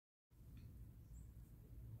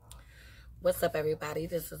What's up, everybody?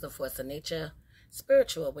 This is the Force of Nature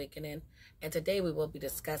Spiritual Awakening, and today we will be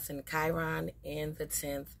discussing Chiron in the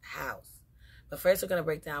 10th house. But first, we're going to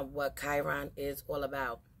break down what Chiron is all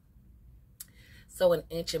about. So, in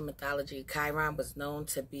ancient mythology, Chiron was known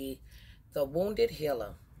to be the wounded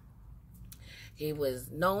healer. He was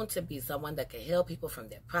known to be someone that could heal people from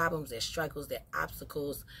their problems, their struggles, their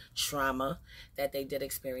obstacles, trauma that they did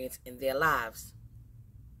experience in their lives.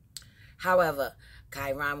 However,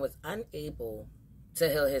 Chiron was unable to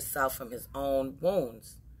heal himself from his own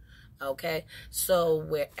wounds. Okay, so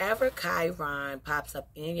wherever Chiron pops up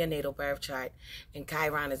in your natal birth chart, and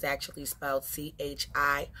Chiron is actually spelled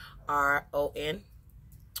Chiron,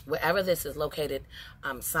 wherever this is located,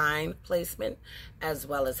 sign placement as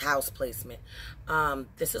well as house placement.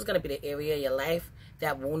 This is going to be the area of your life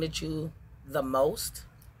that wounded you the most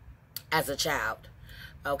as a child.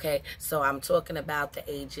 Okay, so I'm talking about the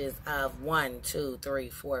ages of 1, 2, 3,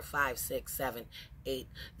 4, 5, 6, 7, 8.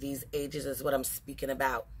 These ages is what I'm speaking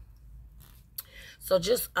about. So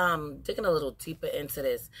just digging a little deeper into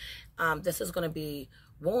this, this is going to be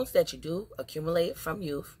wounds that you do accumulate from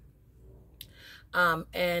youth.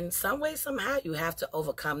 And some way, somehow, you have to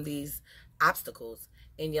overcome these obstacles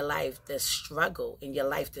in your life, this struggle in your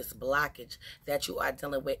life, this blockage that you are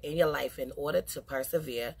dealing with in your life in order to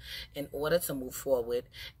persevere, in order to move forward,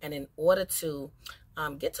 and in order to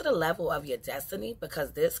get to the level of your destiny,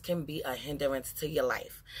 because this can be a hindrance to your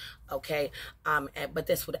life, okay? But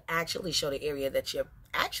this would actually show the area that you're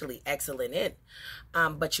actually excellent in,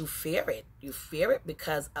 but you fear it. You fear it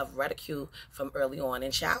because of ridicule from early on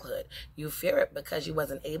in childhood. You fear it because you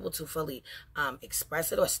wasn't able to fully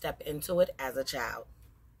express it or step into it as a child.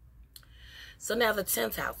 So now the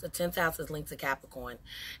 10th house. The 10th house is linked to Capricorn,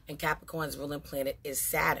 and Capricorn's ruling planet is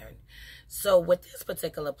Saturn. So with this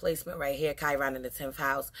particular placement right here, Chiron in the 10th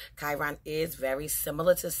house, Chiron is very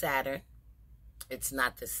similar to Saturn. It's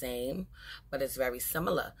not the same, but it's very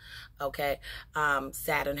similar, okay?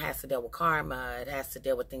 Saturn has to deal with karma. It has to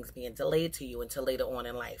deal with things being delayed to you until later on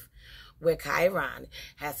in life. Where Chiron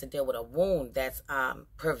has to deal with a wound that's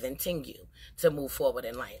preventing you to move forward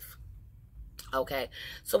in life. Okay,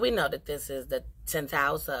 so we know that this is the 10th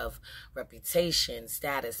house of reputation,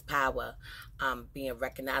 status, power, being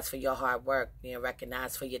recognized for your hard work, being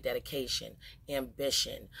recognized for your dedication,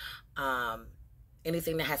 ambition,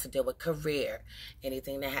 anything that has to deal with career,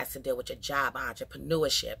 anything that has to deal with your job,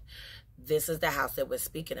 entrepreneurship. This is the house that we're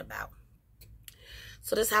speaking about.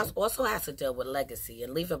 So this house also has to deal with legacy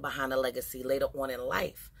and leaving behind a legacy later on in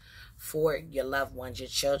life for your loved ones, your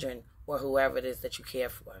children, or whoever it is that you care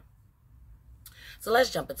for. So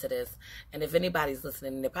let's jump into this. And if anybody's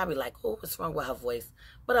listening, they're probably like, oh, what's wrong with her voice?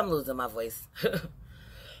 But I'm losing my voice.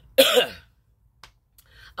 Okay,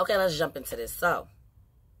 let's jump into this. So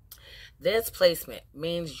this placement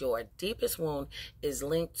means your deepest wound is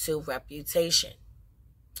linked to reputation,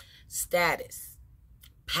 status,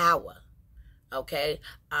 power, okay?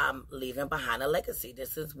 Leaving behind a legacy.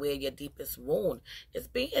 This is where your deepest wound is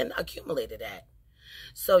being accumulated at.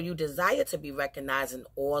 So you desire to be recognized and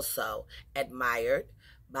also admired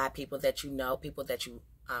by people that you know, people that you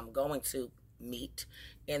going to meet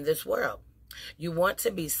in this world. You want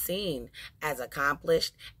to be seen as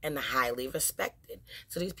accomplished and highly respected.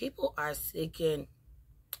 So these people are seeking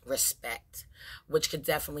respect, which could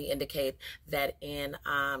definitely indicate that in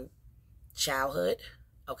childhood,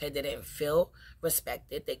 okay, they didn't feel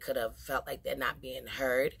respected. They could have felt like they're not being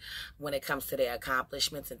heard when it comes to their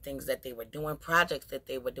accomplishments and things that they were doing, projects that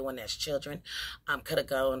they were doing as children, could have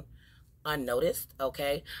gone unnoticed,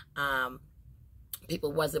 okay?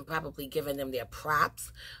 People wasn't probably giving them their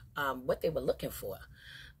props, what they were looking for.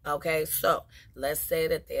 Okay, so let's say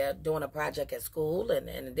that they're doing a project at school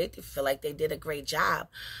and they feel like they did a great job,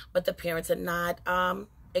 but the parents are not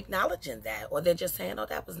acknowledging that, or they're just saying, oh,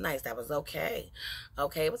 that was nice, that was okay,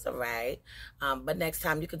 it was all right, but next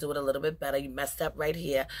time you could do it a little bit better, you messed up right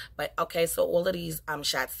here. But okay, so all of these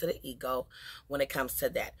shots to the ego when it comes to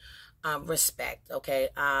that. Respect, okay?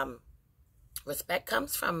 Respect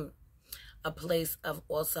comes from a place of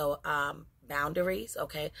also boundaries,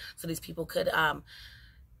 okay? So these people could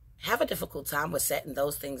have a difficult time with setting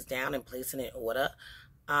those things down and placing it in order.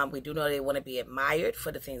 We do know they want to be admired for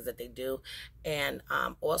the things that they do, and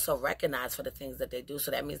also recognized for the things that they do.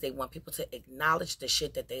 So that means they want people to acknowledge the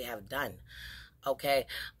shit that they have done, okay?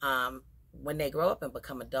 When they grow up and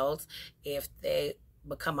become adults, if they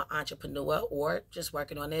become an entrepreneur or just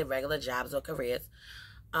working on their regular jobs or careers,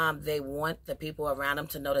 they want the people around them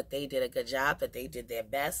to know that they did a good job, that they did their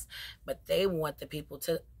best, but they want the people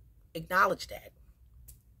to acknowledge that.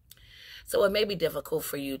 So it may be difficult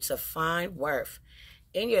for you to find worth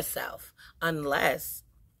in yourself unless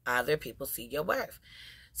other people see your worth.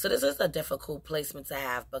 So this is a difficult placement to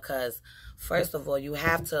have because, first of all, you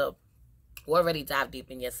have to already dive deep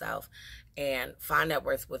in yourself and find that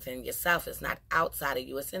worth within yourself. It's not outside of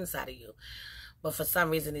you, it's inside of you. But for some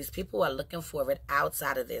reason, these people are looking for it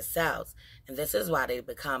outside of themselves. And this is why they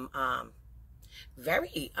become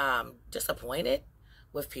very disappointed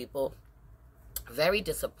with people, very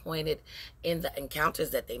disappointed in the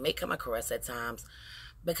encounters that they may come across at times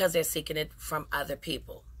because they're seeking it from other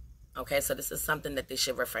people. Okay, so this is something that they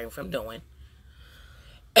should refrain from doing.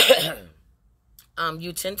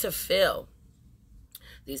 You tend to feel,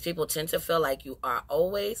 these people tend to feel like you are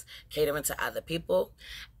always catering to other people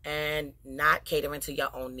and not catering to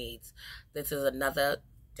your own needs. This is another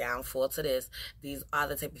downfall to this. These are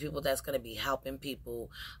the type of people that's going to be helping people,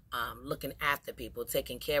 looking after people,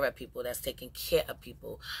 taking care of people, that's taking care of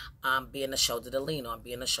people, being a shoulder to lean on,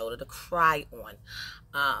 being a shoulder to cry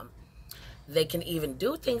on. They can even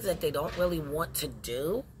do things that they don't really want to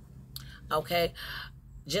do, okay,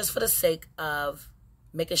 just for the sake of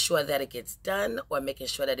making sure that it gets done or making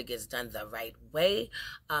sure that it gets done the right way.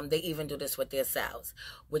 They even do this with themselves,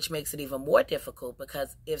 which makes it even more difficult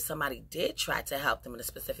because if somebody did try to help them in a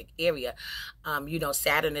specific area, you know,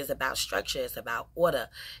 Saturn is about structure, it's about order,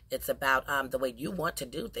 it's about the way you want to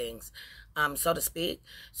do things, so to speak.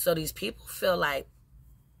 So these people feel like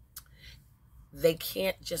they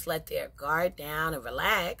can't just let their guard down and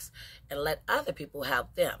relax and let other people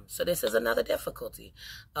help them. So this is another difficulty,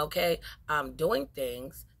 okay? Doing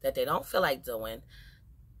things that they don't feel like doing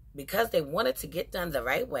because they wanted to get done the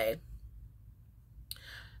right way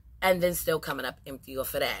and then still coming up empty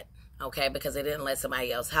for that, okay? Because they didn't let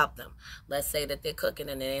somebody else help them. Let's say that they're cooking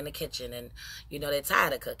and they're in the kitchen and, you know, they're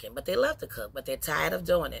tired of cooking, but they love to cook, but they're tired of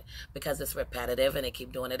doing it because it's repetitive and they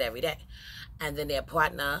keep doing it every day. And then their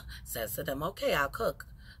partner says to them, okay, I'll cook.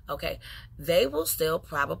 Okay, they will still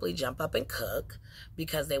probably jump up and cook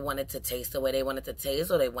because they want it to taste the way they want it to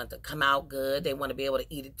taste, or they want it to come out good. They want to be able to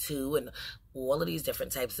eat it too, and all of these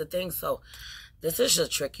different types of things. So this is a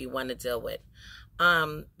tricky one to deal with.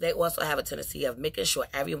 They also have a tendency of making sure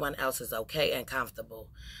everyone else is okay and comfortable.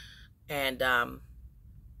 And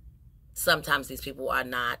sometimes these people are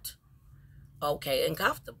not okay and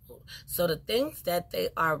comfortable. So the things that they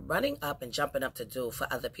are running up and jumping up to do for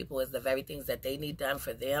other people is the very things that they need done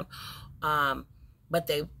for them. But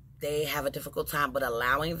they have a difficult time with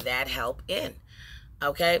allowing that help in.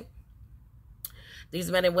 Okay?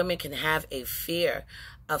 These men and women can have a fear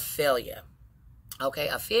of failure. Okay?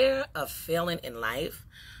 A fear of failing in life.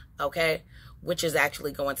 Okay? Which is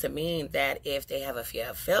actually going to mean that if they have a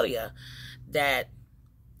fear of failure, that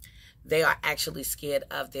they are actually scared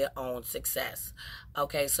of their own success.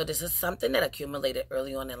 Okay, so this is something that accumulated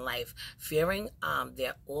early on in life, fearing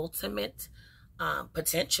their ultimate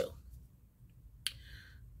potential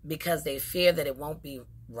because they fear that it won't be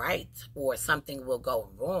right or something will go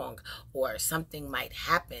wrong or something might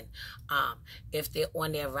happen. If they're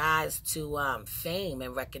on their rise to fame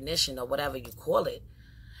and recognition or whatever you call it,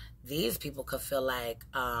 these people could feel like,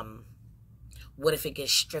 what if it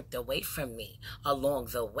gets stripped away from me along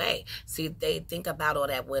the way? See, they think about all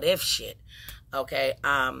that what if shit, okay?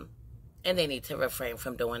 And they need to refrain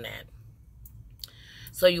from doing that.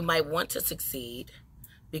 So you might want to succeed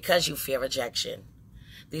because you fear rejection.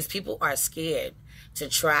 These people are scared to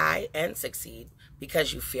try and succeed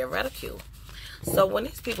because you fear ridicule. So when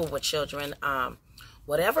these people were children,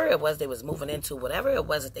 whatever it was they was moving into, whatever it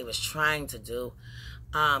was that they was trying to do,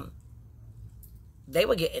 they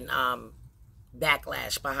were getting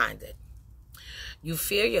backlash behind it. You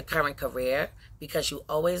fear your current career because you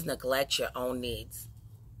always neglect your own needs.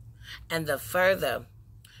 And the further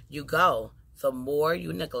you go, the more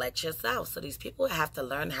you neglect yourself. So these people have to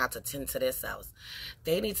learn how to tend to themselves.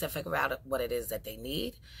 They need to figure out what it is that they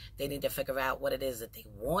need. They need to figure out what it is that they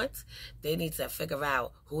want. They need to figure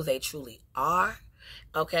out who they truly are,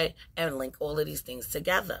 okay, and link all of these things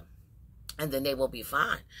together. And then they will be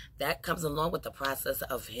fine. That comes along with the process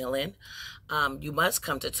of healing. You must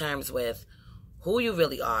come to terms with who you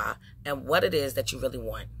really are and what it is that you really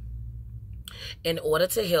want. In order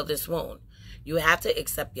to heal this wound, you have to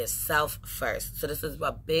accept yourself first. So this is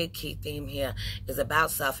a big key theme here, is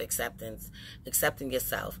about self-acceptance, accepting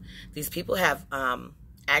yourself. These people have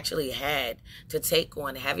actually had to take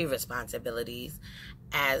on heavy responsibilities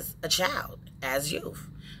as a child, as youth,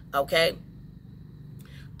 okay?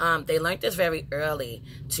 They learned this very early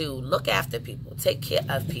to look after people, take care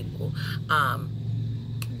of people,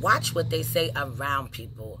 watch what they say around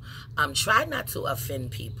people, try not to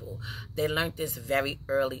offend people. They learned this very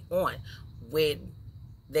early on. When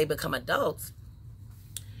they become adults,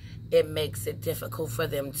 it makes it difficult for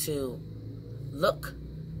them to look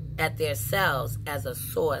at themselves as a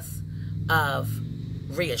source of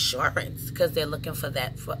reassurance, because they're looking for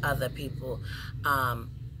that for other people.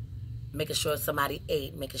 Making sure somebody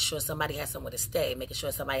ate, making sure somebody has somewhere to stay, making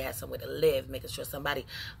sure somebody has somewhere to live, making sure somebody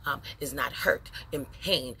is not hurt, in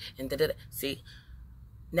pain, and da-da-da. See,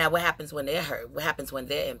 now what happens when they're hurt? What happens when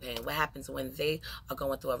they're in pain? What happens when they are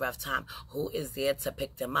going through a rough time? Who is there to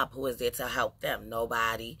pick them up? Who is there to help them?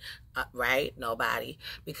 Nobody, right? Nobody,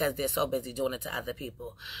 because they're so busy doing it to other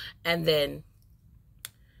people. And then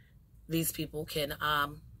these people can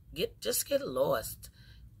get lost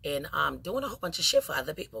in doing a whole bunch of shit for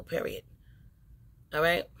other people, period. All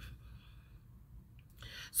right?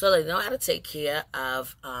 So they know how to take care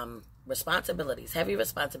of responsibilities, heavy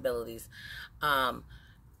responsibilities,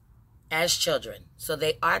 as children. So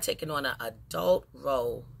they are taking on an adult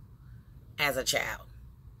role as a child.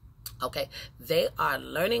 Okay? They are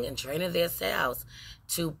learning and training themselves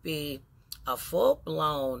to be a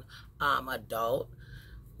full-blown adult,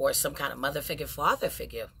 or some kind of mother figure, father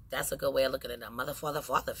figure. That's a good way of looking at it. Mother, father,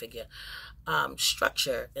 father figure.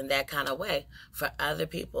 Structure in that kind of way for other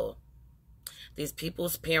people. These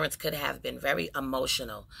people's parents could have been very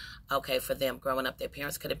emotional, okay, for them growing up. Their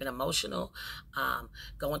parents could have been emotional,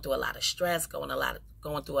 going through a lot of stress, going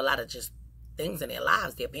through a lot of just things in their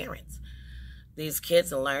lives, their parents. These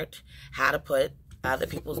kids learned how to put other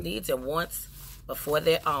people's needs and wants before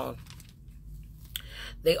their own.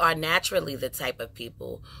 They are naturally the type of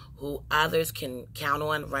people who others can count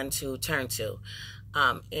on, run to, turn to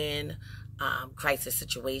in crisis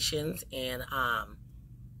situations, in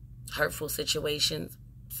hurtful situations.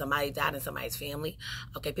 Somebody died in somebody's family.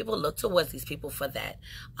 Okay, people look towards these people for that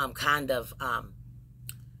kind of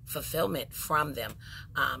fulfillment from them,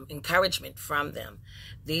 encouragement from them.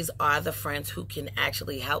 These are the friends who can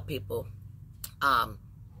actually help people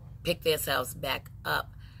pick themselves back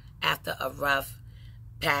up after a rough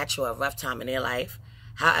patch or a rough time in their life.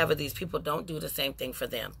 However, these people don't do the same thing for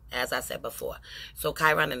them, as I said before. So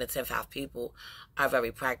Chiron in the 10th house people are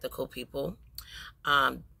very practical people.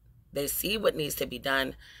 They see what needs to be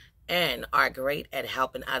done and are great at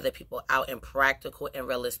helping other people out in practical and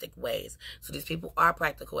realistic ways. So these people are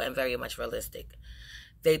practical and very much realistic.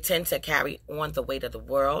 They tend to carry on the weight of the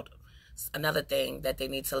world. It's another thing that they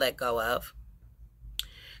need to let go of.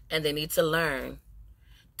 And they need to learn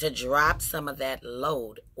to drop some of that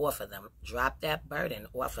load off of them. Drop that burden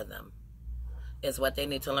off of them is what they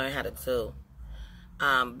need to learn how to do.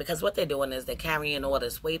 Because what they're doing is they're carrying all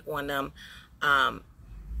this weight on them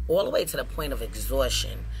all the way to the point of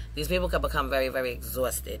exhaustion. These people can become very, very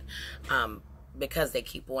exhausted because they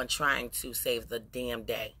keep on trying to save the damn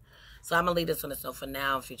day. So I'm going to leave this on this note for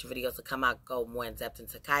now. In future videos to come out, go more in depth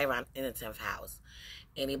into Chiron in the 10th house.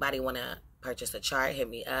 Anybody want to purchase a chart, hit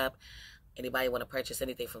me up. Anybody want to purchase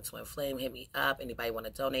anything from Twin Flame, hit me up. Anybody want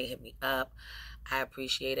to donate, hit me up. I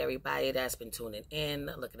appreciate everybody that's been tuning in,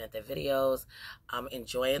 looking at the videos,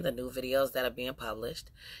 enjoying the new videos that are being published,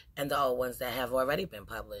 and the old ones that have already been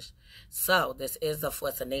published. So this is the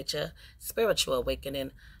Force of Nature, Spiritual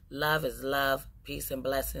Awakening. Love is love. Peace and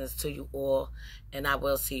blessings to you all, and I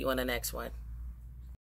will see you on the next one.